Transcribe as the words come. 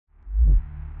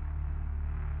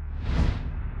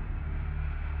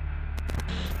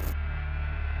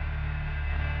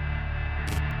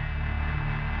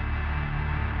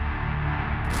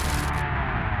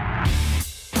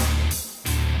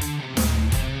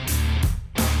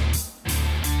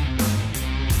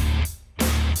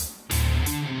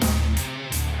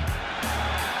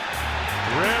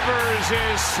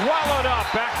is swallowed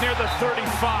up back near the 35.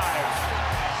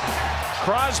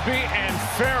 Crosby and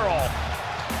Ferrell.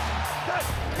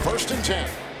 1st and 10.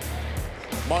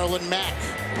 Marlon Mack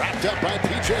wrapped up by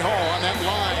P.J. Hall on that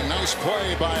line. Nice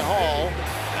play by Hall.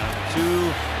 Down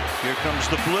 2. Here comes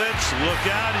the blitz. Look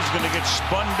out. He's going to get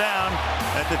spun down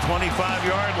at the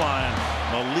 25-yard line.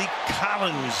 Maliek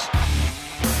Collins.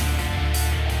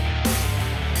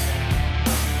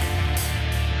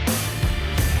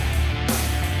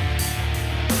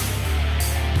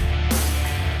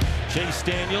 Chase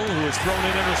Daniel, who has thrown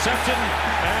an interception,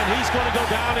 and he's going to go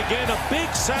down again. A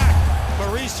big sack.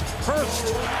 Maurice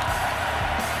Hurst.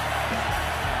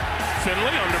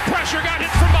 Finley under pressure, got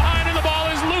hit from behind, and the ball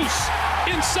is loose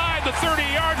inside the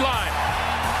 30-yard line.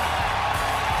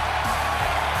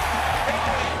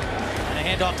 And a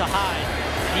handoff to Hyde.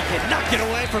 He cannot get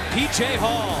away from P.J.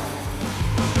 Hall.